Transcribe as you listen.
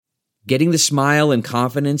Getting the smile and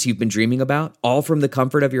confidence you've been dreaming about, all from the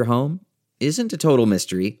comfort of your home, isn't a total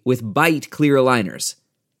mystery with Bite clear aligners.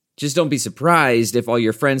 Just don't be surprised if all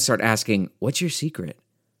your friends start asking, "What's your secret?"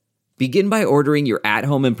 Begin by ordering your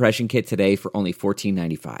at-home impression kit today for only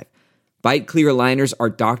 $14.95. Bite clear aligners are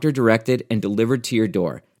doctor-directed and delivered to your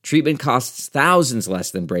door. Treatment costs thousands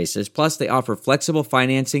less than braces, plus they offer flexible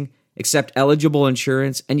financing, accept eligible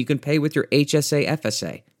insurance, and you can pay with your HSA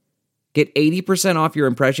FSA. Get 80% off your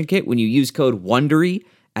impression kit when you use code WONDERY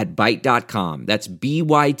at Byte.com. That's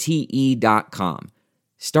BYTE.com.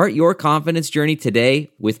 Start your confidence journey today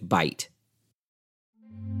with Byte.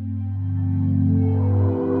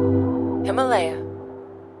 Himalaya.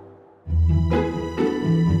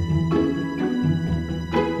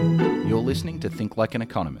 You're listening to Think Like an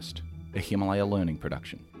Economist, a Himalaya learning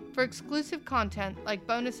production. For exclusive content like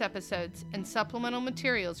bonus episodes and supplemental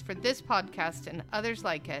materials for this podcast and others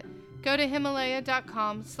like it, go to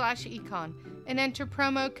Himalaya.com/econ and enter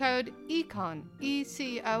promo code ECON,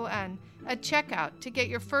 E-C-O-N, at checkout to get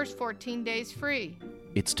your first 14 days free.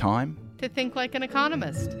 It's time To think like an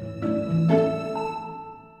economist.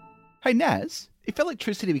 Hey Naz, if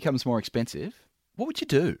electricity becomes more expensive, what would you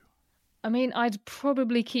do? I mean, I'd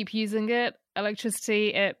probably keep using it.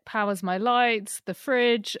 Electricity, it powers my lights, the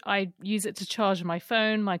fridge. I use it to charge my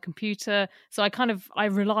phone, my computer. So I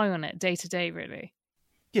rely on it day to day, really.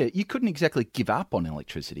 Yeah, you couldn't exactly give up on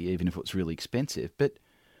electricity, even if it was really expensive, but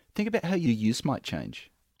think about how your use might change.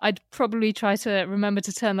 I'd probably try to remember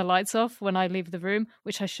to turn the lights off when I leave the room,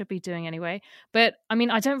 which I should be doing anyway. But, I mean,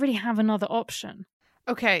 I don't really have another option.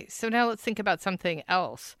 Okay, so now let's think about something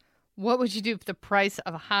else. What would you do if the price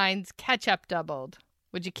of Heinz ketchup doubled?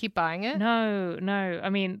 Would you keep buying it? No. I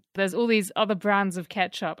mean, there's all these other brands of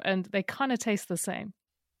ketchup, and they kind of taste the same.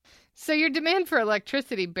 So your demand for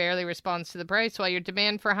electricity barely responds to the price, while your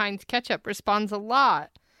demand for Heinz ketchup responds a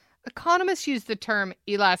lot. Economists use the term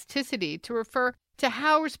elasticity to refer to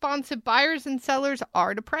how responsive buyers and sellers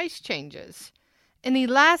are to price changes. And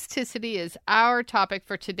elasticity is our topic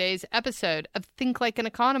for today's episode of Think Like an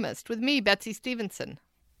Economist with me, Betsy Stevenson.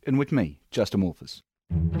 And with me, Justin Wolfers.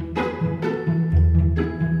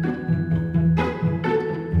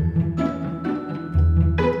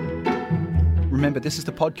 Remember, this is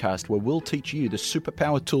the podcast where we'll teach you the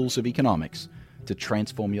superpower tools of economics to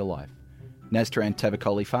transform your life. Naztaran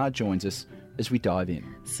Tavakoli-Farr joins us as we dive in.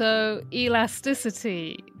 So,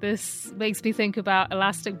 elasticity. This makes me think about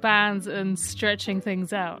elastic bands and stretching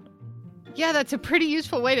things out. Yeah, that's a pretty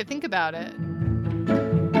useful way to think about it.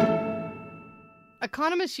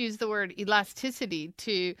 Economists use the word elasticity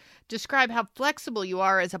to describe how flexible you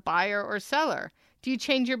are as a buyer or seller. Do you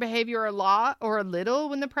change your behavior a lot or a little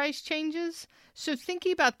when the price changes? So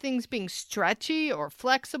thinking about things being stretchy or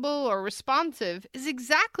flexible or responsive is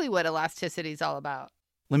exactly what elasticity is all about.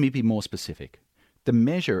 Let me be more specific. The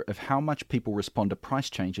measure of how much people respond to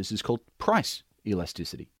price changes is called price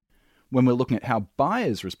elasticity. When we're looking at how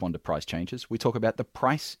buyers respond to price changes, we talk about the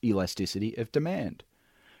price elasticity of demand.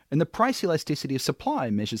 And the price elasticity of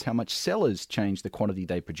supply measures how much sellers change the quantity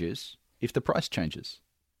they produce if the price changes.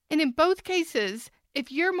 And in both cases,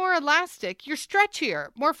 if you're more elastic, you're stretchier,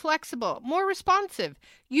 more flexible, more responsive.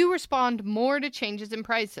 You respond more to changes in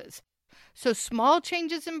prices. So small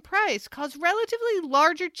changes in price cause relatively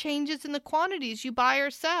larger changes in the quantities you buy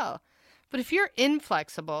or sell. But if you're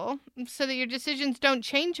inflexible, so that your decisions don't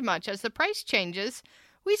change much as the price changes,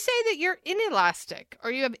 we say that you're inelastic,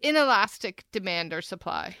 or you have inelastic demand or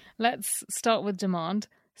supply. Let's start with demand.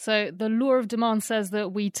 So the law of demand says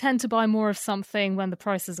that we tend to buy more of something when the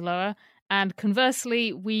price is lower, and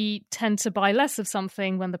conversely, we tend to buy less of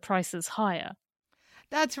something when the price is higher.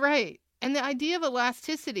 That's right. And the idea of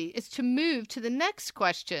elasticity is to move to the next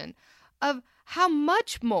question of how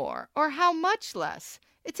much more or how much less.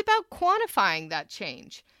 It's about quantifying that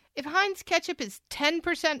change. If Heinz ketchup is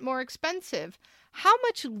 10% more expensive, how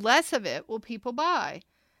much less of it will people buy?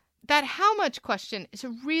 That how much question is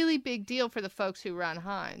a really big deal for the folks who run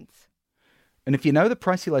Heinz. And if you know the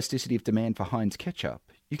price elasticity of demand for Heinz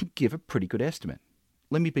ketchup, you can give a pretty good estimate.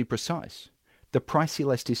 Let me be precise. The price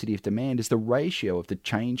elasticity of demand is the ratio of the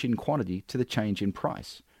change in quantity to the change in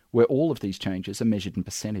price, where all of these changes are measured in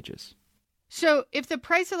percentages. So if the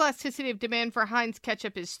price elasticity of demand for Heinz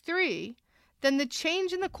ketchup is 3, then the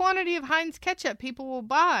change in the quantity of Heinz ketchup people will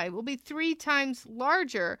buy will be 3 times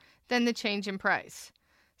larger than the change in price.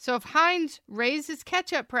 So if Heinz raises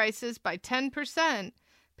ketchup prices by 10%,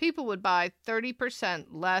 people would buy 30%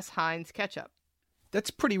 less Heinz ketchup. That's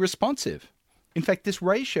pretty responsive. In fact, this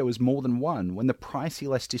ratio is more than 1 when the price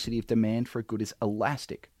elasticity of demand for a good is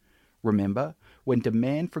elastic. Remember, when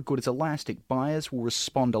demand for a good is elastic, buyers will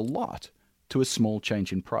respond a lot to a small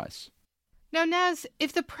change in price. Now, Naz,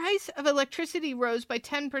 if the price of electricity rose by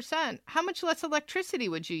 10%, how much less electricity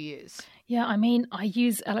would you use? Yeah, I mean, I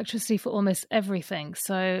use electricity for almost everything.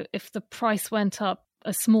 So if the price went up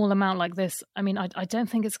a small amount like this, I mean, I don't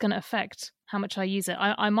think it's going to affect how much I use it.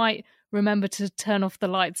 I might remember to turn off the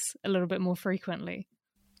lights a little bit more frequently.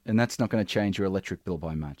 And that's not going to change your electric bill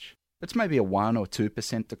by much. It's maybe a 1 or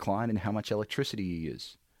 2% decline in how much electricity you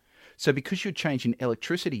use. So because your change in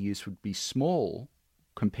electricity use would be small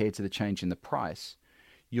compared to the change in the price,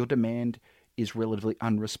 your demand is relatively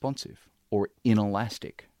unresponsive or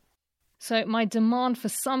inelastic. So my demand for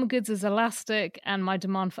some goods is elastic and my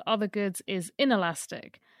demand for other goods is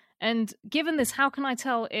inelastic. And given this, how can I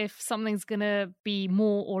tell if something's going to be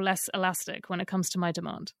more or less elastic when it comes to my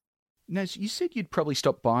demand? Now, you said you'd probably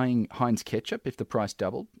stop buying Heinz ketchup if the price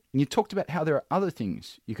doubled, and you talked about how there are other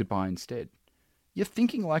things you could buy instead. You're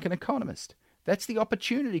thinking like an economist. That's the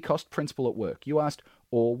opportunity cost principle at work. You asked,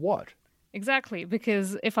 or what? Exactly,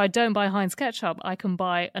 because if I don't buy Heinz ketchup, I can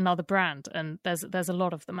buy another brand, and there's a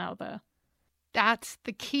lot of them out there. That's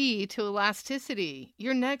the key to elasticity.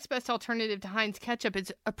 Your next best alternative to Heinz ketchup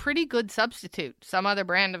is a pretty good substitute, some other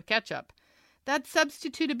brand of ketchup. That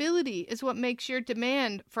substitutability is what makes your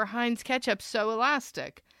demand for Heinz ketchup so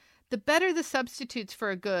elastic. The better the substitutes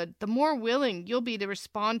for a good, the more willing you'll be to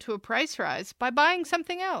respond to a price rise by buying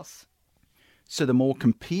something else. So the more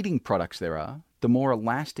competing products there are, the more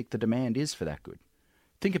elastic the demand is for that good.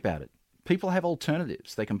 Think about it. People have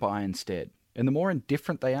alternatives they can buy instead. And the more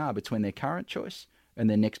indifferent they are between their current choice and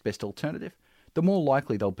their next best alternative, the more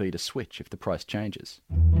likely they'll be to switch if the price changes.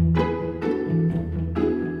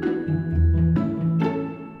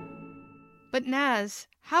 But Naz,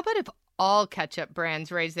 how about if all ketchup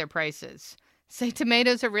brands raise their prices? Say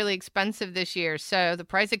tomatoes are really expensive this year, so the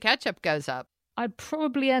price of ketchup goes up. I'd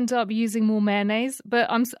probably end up using more mayonnaise, but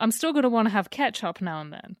I'm still going to want to have ketchup now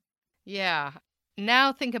and then. Yeah.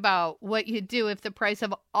 Now think about what you'd do if the price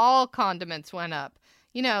of all condiments went up.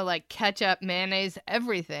 You know, like ketchup, mayonnaise,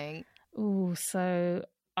 everything. Ooh, so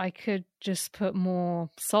I could just put more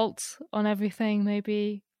salt on everything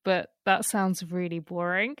maybe, but that sounds really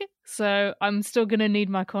boring. So I'm still going to need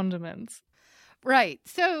my condiments. Right.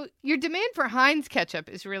 So your demand for Heinz ketchup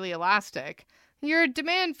is really elastic. Your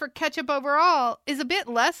demand for ketchup overall is a bit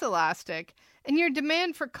less elastic. And your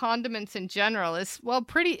demand for condiments in general is, well,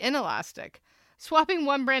 pretty inelastic. Swapping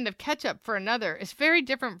one brand of ketchup for another is very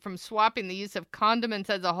different from swapping the use of condiments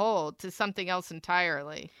as a whole to something else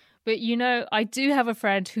entirely. But you know, I do have a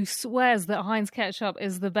friend who swears that Heinz ketchup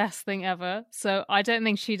is the best thing ever, so I don't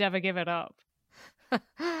think she'd ever give it up.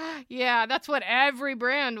 Yeah, that's what every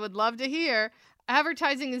brand would love to hear.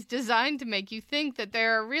 Advertising is designed to make you think that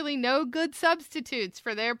there are really no good substitutes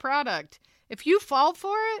for their product. If you fall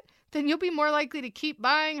for it, then you'll be more likely to keep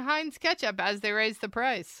buying Heinz ketchup as they raise the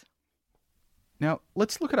price. Now,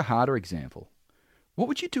 let's look at a harder example. What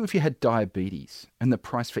would you do if you had diabetes and the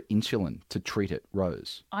price for insulin to treat it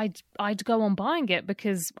rose? I'd go on buying it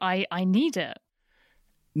because I need it.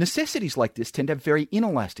 Necessities like this tend to have very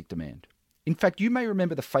inelastic demand. In fact, you may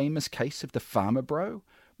remember the famous case of the farmer bro,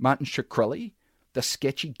 Martin Shkreli, the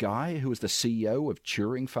sketchy guy who was the CEO of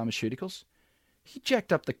Turing Pharmaceuticals. He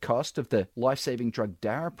jacked up the cost of the life-saving drug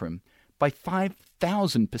Daraprim by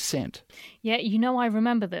 5,000%. Yeah, you know I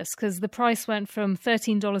remember this because the price went from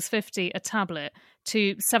 $13.50 a tablet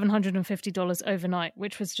to $750 overnight,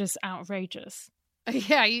 which was just outrageous.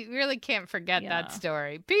 Yeah, you really can't forget that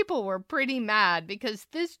story. People were pretty mad because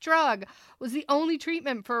this drug was the only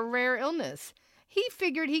treatment for a rare illness. He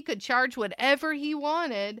figured he could charge whatever he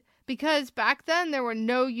wanted because back then there were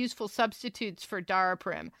no useful substitutes for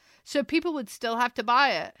Daraprim, so people would still have to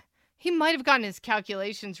buy it. He might have gotten his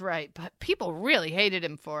calculations right, but people really hated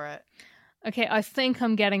him for it. Okay, I think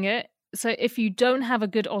I'm getting it. So if you don't have a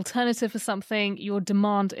good alternative for something, your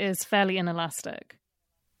demand is fairly inelastic.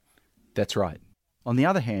 That's right. On the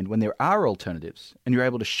other hand, when there are alternatives and you're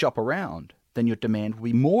able to shop around, then your demand will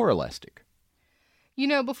be more elastic. You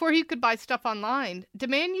know, before you could buy stuff online,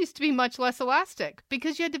 demand used to be much less elastic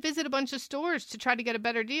because you had to visit a bunch of stores to try to get a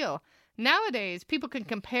better deal. Nowadays, people can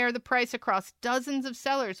compare the price across dozens of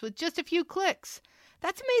sellers with just a few clicks.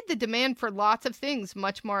 That's made the demand for lots of things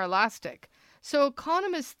much more elastic. So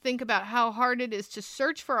economists think about how hard it is to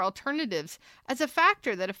search for alternatives as a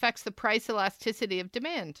factor that affects the price elasticity of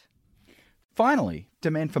demand. Finally,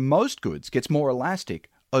 demand for most goods gets more elastic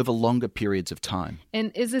over longer periods of time.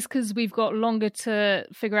 And is this because we've got longer to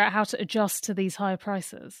figure out how to adjust to these higher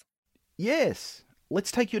prices? Yes.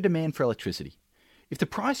 Let's take your demand for electricity. If the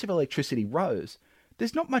price of electricity rose,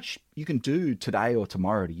 there's not much you can do today or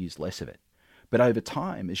tomorrow to use less of it. But over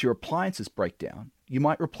time, as your appliances break down, you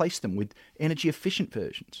might replace them with energy-efficient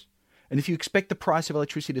versions. And if you expect the price of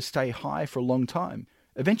electricity to stay high for a long time,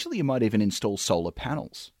 eventually you might even install solar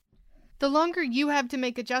panels. The longer you have to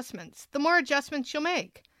make adjustments, the more adjustments you'll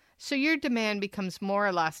make. So your demand becomes more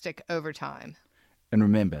elastic over time. And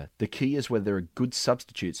remember, the key is whether there are good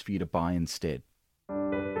substitutes for you to buy instead.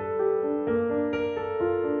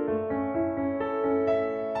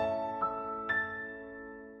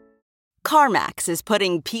 CarMax is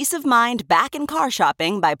putting peace of mind back in car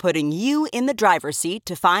shopping by putting you in the driver's seat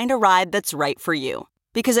to find a ride that's right for you.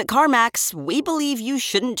 Because at CarMax, we believe you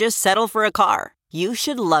shouldn't just settle for a car. You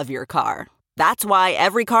should love your car. That's why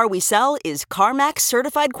every car we sell is CarMax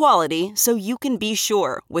certified quality, so you can be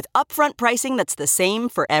sure with upfront pricing that's the same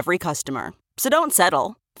for every customer. So don't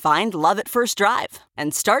settle. Find love at first drive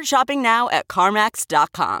and start shopping now at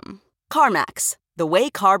CarMax.com. CarMax, the way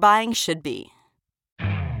car buying should be.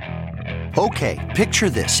 Okay, picture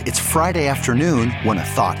this. It's Friday afternoon when a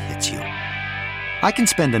thought hits you. I can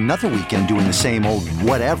spend another weekend doing the same old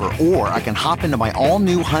whatever, or I can hop into my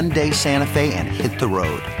all-new Hyundai Santa Fe and hit the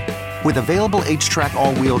road. With available H-Track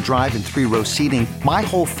all-wheel drive and 3-row seating, my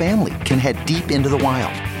whole family can head deep into the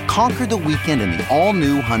wild. Conquer the weekend in the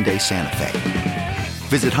all-new Hyundai Santa Fe.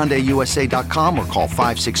 Visit HyundaiUSA.com or call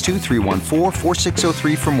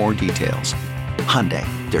 562-314-4603 for more details. Hyundai,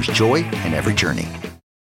 there's joy in every journey.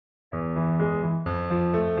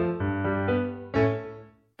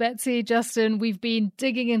 Betsy, Justin, we've been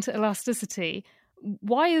digging into elasticity.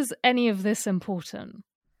 Why is any of this important?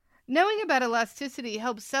 Knowing about elasticity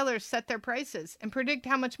helps sellers set their prices and predict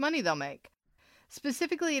how much money they'll make.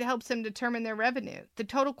 Specifically, it helps them determine their revenue, the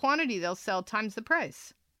total quantity they'll sell times the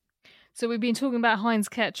price. So we've been talking about Heinz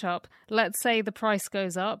ketchup. Let's say the price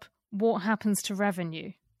goes up. What happens to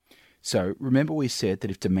revenue? So remember we said that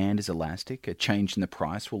if demand is elastic, a change in the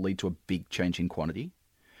price will lead to a big change in quantity?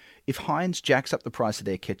 If Heinz jacks up the price of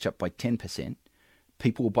their ketchup by 10%,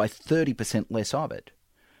 people will buy 30% less of it.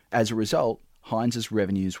 As a result, Heinz's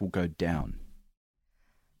revenues will go down.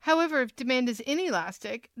 However, if demand is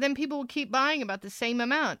inelastic, then people will keep buying about the same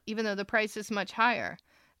amount, even though the price is much higher.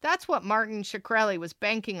 That's what Martin Shkreli was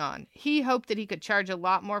banking on. He hoped that he could charge a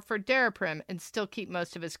lot more for Daraprim and still keep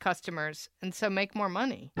most of his customers, and so make more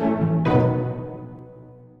money.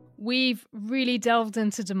 We've really delved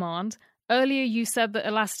into demand. Earlier you said that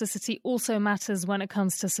elasticity also matters when it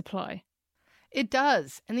comes to supply. It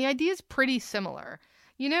does, and the idea is pretty similar.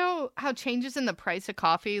 You know how changes in the price of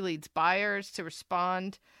coffee leads buyers to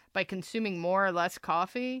respond by consuming more or less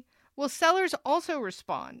coffee? Well, sellers also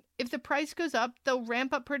respond. If the price goes up, they'll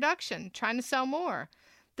ramp up production, trying to sell more.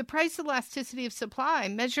 The price elasticity of supply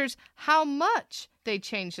measures how much they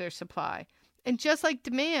change their supply. And just like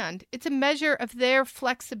demand, it's a measure of their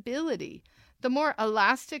flexibility. The more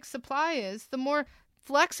elastic supply is, the more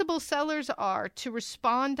flexible sellers are to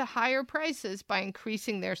respond to higher prices by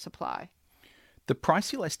increasing their supply. The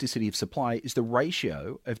price elasticity of supply is the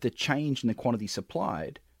ratio of the change in the quantity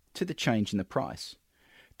supplied to the change in the price.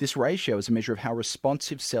 This ratio is a measure of how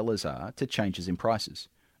responsive sellers are to changes in prices.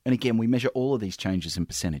 And again, we measure all of these changes in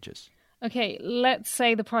percentages. Okay, let's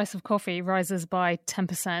say the price of coffee rises by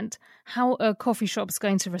 10%. How are coffee shops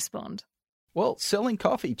going to respond? Well, selling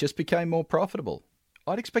coffee just became more profitable.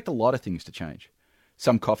 I'd expect a lot of things to change.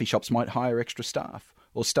 Some coffee shops might hire extra staff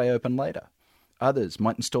or stay open later. Others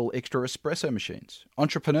might install extra espresso machines.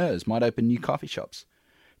 Entrepreneurs might open new coffee shops.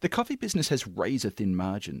 The coffee business has razor-thin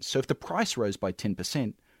margins, so if the price rose by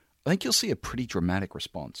 10%, I think you'll see a pretty dramatic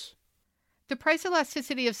response. The price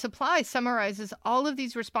elasticity of supply summarizes all of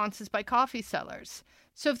these responses by coffee sellers.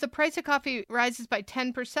 So if the price of coffee rises by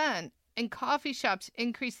 10%, and coffee shops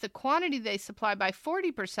increase the quantity they supply by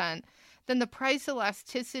 40%, then the price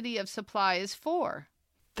elasticity of supply is 4.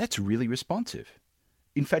 That's really responsive.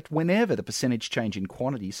 In fact, whenever the percentage change in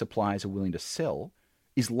quantity suppliers are willing to sell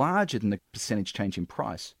is larger than the percentage change in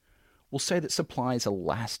price, we'll say that supply is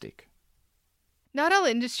elastic. Not all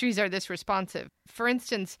industries are this responsive. For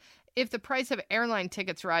instance, if the price of airline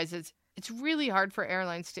tickets rises, it's really hard for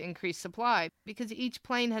airlines to increase supply because each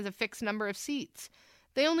plane has a fixed number of seats.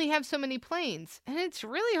 They only have so many planes, and it's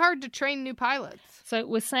really hard to train new pilots. So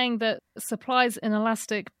we're saying that supply is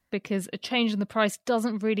inelastic because a change in the price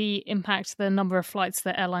doesn't really impact the number of flights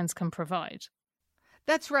that airlines can provide.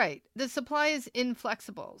 That's right. The supply is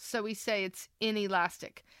inflexible, so we say it's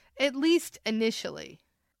inelastic, at least initially.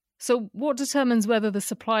 So what determines whether the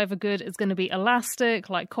supply of a good is going to be elastic,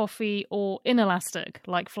 like coffee, or inelastic,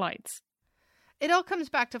 like flights? It all comes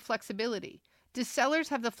back to flexibility. Do sellers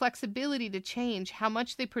have the flexibility to change how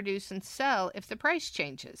much they produce and sell if the price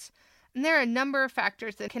changes? And there are a number of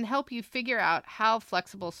factors that can help you figure out how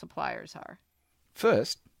flexible suppliers are.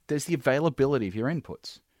 First, there's the availability of your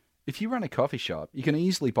inputs. If you run a coffee shop, you can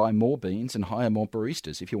easily buy more beans and hire more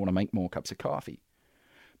baristas if you want to make more cups of coffee.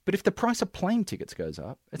 But if the price of plane tickets goes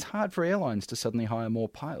up, it's hard for airlines to suddenly hire more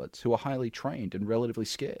pilots who are highly trained and relatively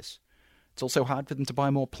scarce. It's also hard for them to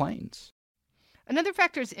buy more planes. Another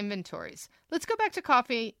factor is inventories. Let's go back to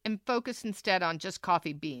coffee and focus instead on just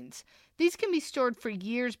coffee beans. These can be stored for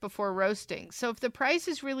years before roasting, so if the price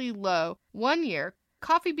is really low 1 year,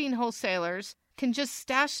 coffee bean wholesalers can just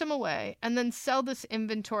stash them away and then sell this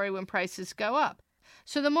inventory when prices go up.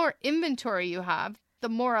 So the more inventory you have, the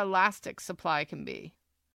more elastic supply can be.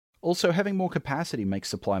 Also, having more capacity makes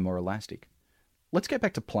supply more elastic. Let's get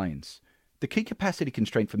back to planes. The key capacity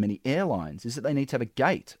constraint for many airlines is that they need to have a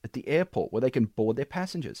gate at the airport where they can board their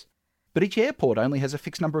passengers. But each airport only has a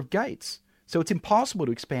fixed number of gates, so it's impossible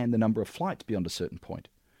to expand the number of flights beyond a certain point.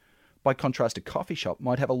 By contrast, a coffee shop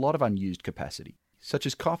might have a lot of unused capacity, such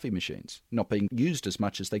as coffee machines not being used as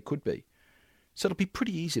much as they could be. So it'll be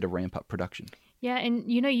pretty easy to ramp up production. Yeah,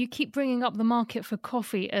 and you keep bringing up the market for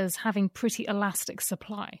coffee as having pretty elastic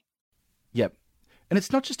supply. Yep. And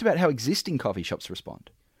it's not just about how existing coffee shops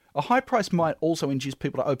respond. A high price might also induce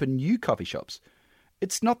people to open new coffee shops.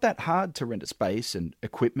 It's not that hard to rent a space and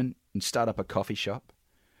equipment and start up a coffee shop.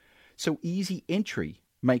 So easy entry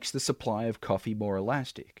makes the supply of coffee more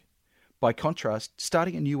elastic. By contrast,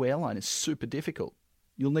 starting a new airline is super difficult.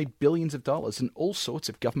 You'll need billions of dollars and all sorts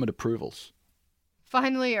of government approvals.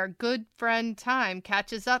 Finally, our good friend time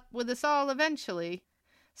catches up with us all eventually.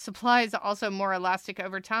 Supply is also more elastic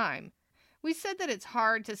over time. We said that it's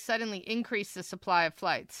hard to suddenly increase the supply of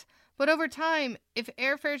flights, but over time, if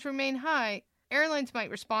airfares remain high, airlines might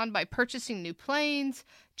respond by purchasing new planes,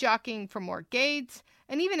 jockeying for more gates,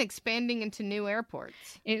 and even expanding into new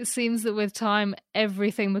airports. It seems that with time,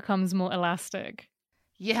 everything becomes more elastic.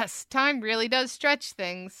 Yes, time really does stretch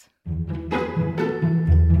things.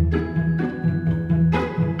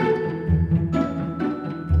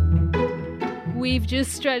 We've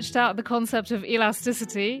just stretched out the concept of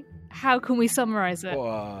elasticity. How can we summarize it?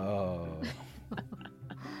 Whoa.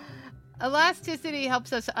 Elasticity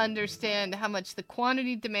helps us understand how much the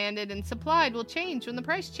quantity demanded and supplied will change when the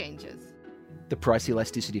price changes. The price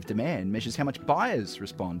elasticity of demand measures how much buyers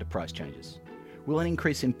respond to price changes. Will an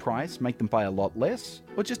increase in price make them buy a lot less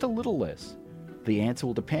or just a little less? The answer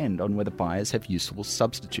will depend on whether buyers have useful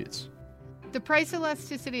substitutes. The price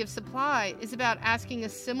elasticity of supply is about asking a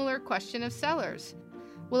similar question of sellers.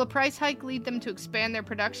 Will a price hike lead them to expand their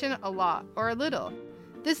production a lot or a little?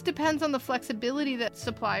 This depends on the flexibility that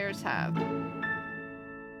suppliers have.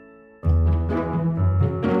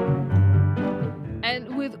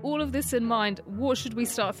 And with all of this in mind, what should we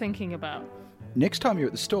start thinking about? Next time you're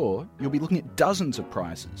at the store, you'll be looking at dozens of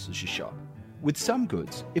prices as you shop. With some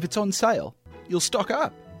goods, if it's on sale, you'll stock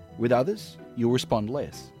up. With others, you'll respond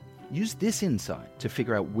less. Use this insight to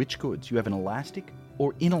figure out which goods you have an elastic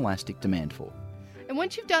or inelastic demand for. And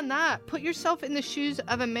once you've done that, put yourself in the shoes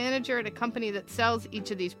of a manager at a company that sells each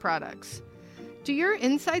of these products. Do your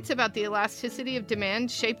insights about the elasticity of demand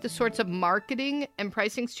shape the sorts of marketing and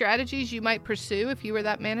pricing strategies you might pursue if you were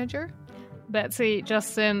that manager? Betsy,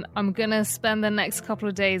 Justin, I'm going to spend the next couple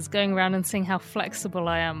of days going around and seeing how flexible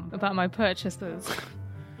I am about my purchases.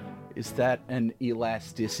 Is that an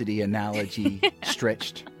elasticity analogy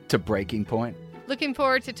stretched to breaking point? Looking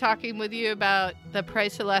forward to talking with you about the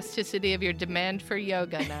price elasticity of your demand for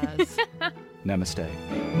yoga, Naz. Namaste.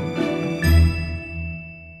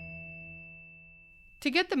 To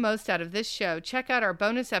get the most out of this show, check out our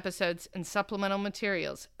bonus episodes and supplemental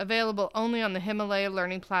materials, available only on the Himalaya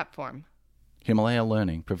Learning platform. Himalaya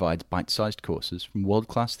Learning provides bite-sized courses from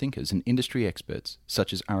world-class thinkers and industry experts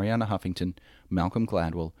such as Arianna Huffington, Malcolm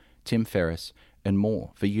Gladwell, Tim Ferriss, and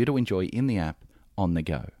more for you to enjoy in the app on the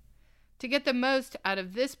go. To get the most out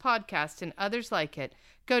of this podcast and others like it,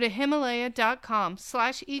 go to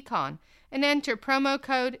Himalaya.com/econ and enter promo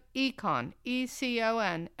code ECON,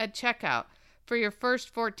 E-C-O-N, at checkout for your first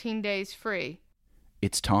 14 days free.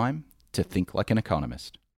 It's time to think like an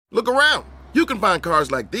economist. Look around. You can find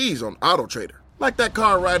cars like these on AutoTrader, like that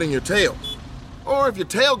car riding your tail. Or if you're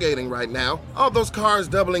tailgating right now, all those cars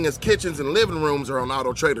doubling as kitchens and living rooms are on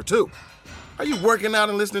AutoTrader too. Are you working out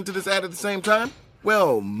and listening to this ad at the same time?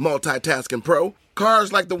 Well, multitasking pro,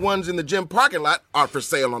 cars like the ones in the gym parking lot are for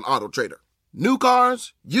sale on AutoTrader. New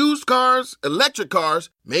cars, used cars, electric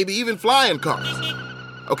cars, maybe even flying cars.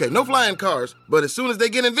 Okay, no flying cars, but as soon as they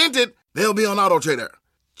get invented, they'll be on AutoTrader.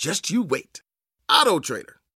 Just you wait. AutoTrader.